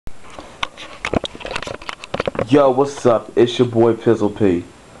Yo, what's up? It's your boy Pizzle P.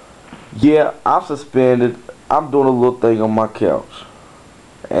 Yeah, I'm suspended. I'm doing a little thing on my couch.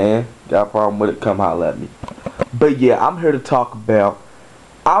 And got a problem with it, come holler at me. But yeah, I'm here to talk about,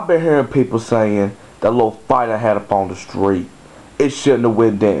 I've been hearing people saying that little fight I had up on the street, it shouldn't have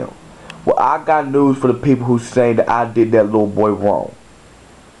went down. Well, I got news for the people who saying that I did that little boy wrong.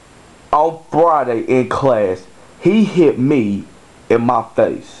 On Friday in class, he hit me in my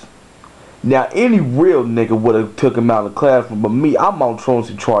face. Now, any real nigga would have took him out of the classroom, but me, I'm on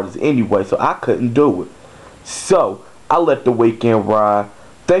truancy charges anyway, so I couldn't do it. So, I let the weekend ride,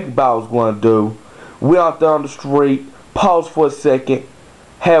 think about what I was going to do. We out there on the street, pause for a second,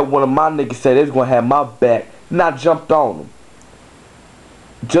 had one of my niggas say they was going to have my back, and I jumped on him.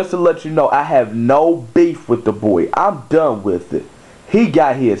 Just to let you know, I have no beef with the boy. I'm done with it. He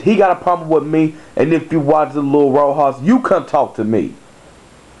got his. He got a problem with me, and if you watch the little Rojas, you come talk to me.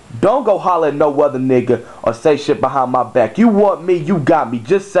 Don't go holler at no other nigga or say shit behind my back. You want me, you got me.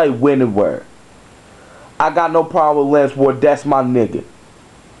 Just say when and where. I got no problem with Lance Ward. That's my nigga.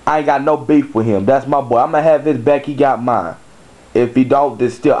 I ain't got no beef with him. That's my boy. I'm going to have his back. He got mine. If he don't, then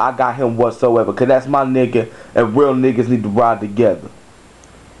still, I got him whatsoever. Because that's my nigga, and real niggas need to ride together.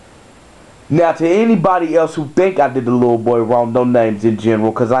 Now, to anybody else who think I did the little boy wrong, no names in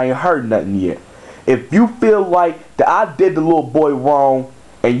general, because I ain't heard nothing yet. If you feel like that I did the little boy wrong,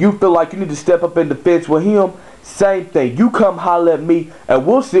 and you feel like you need to step up in defense with him, same thing. You come holler at me, and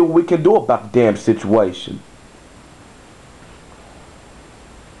we'll see what we can do about the damn situation.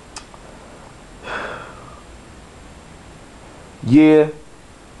 Yeah,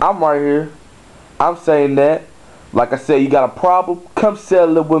 I'm right here. I'm saying that. Like I said, you got a problem? Come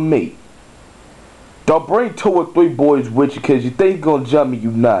settle it with me. Don't bring 2 or 3 boys with you because you think you're going to jump me, you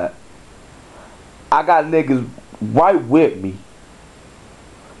not. I got niggas right with me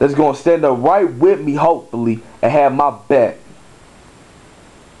that's going to stand up right with me, hopefully, and have my back.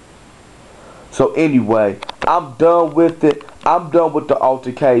 So anyway, I'm done with it. I'm done with the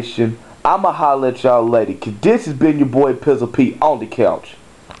altercation. I'ma holler at y'all later, because this has been your boy Pizzle P on the couch.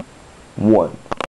 1.